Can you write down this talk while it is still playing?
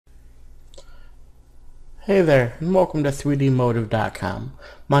Hey there, and welcome to 3dmotive.com.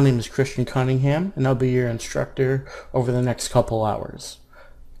 My name is Christian Cunningham, and I'll be your instructor over the next couple hours.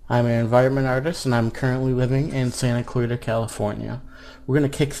 I'm an environment artist, and I'm currently living in Santa Clarita, California. We're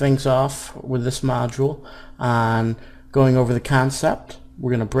going to kick things off with this module on going over the concept. We're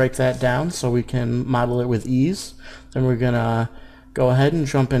going to break that down so we can model it with ease. Then we're going to go ahead and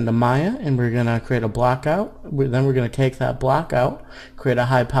jump into Maya, and we're going to create a block out. Then we're going to take that block out, create a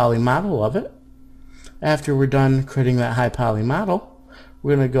high poly model of it. After we're done creating that high poly model,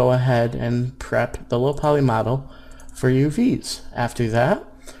 we're going to go ahead and prep the low poly model for UVs. After that,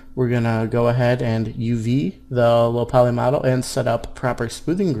 we're going to go ahead and UV the low poly model and set up proper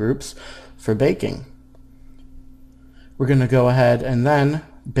smoothing groups for baking. We're going to go ahead and then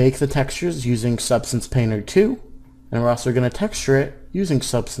bake the textures using Substance Painter 2, and we're also going to texture it using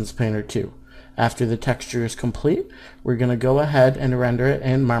Substance Painter 2. After the texture is complete, we're going to go ahead and render it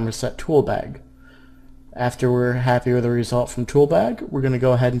in Marmoset Toolbag. After we're happy with the result from Toolbag, we're going to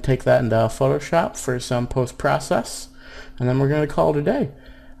go ahead and take that into Photoshop for some post-process, and then we're going to call it a day.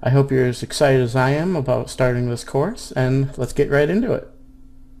 I hope you're as excited as I am about starting this course, and let's get right into it.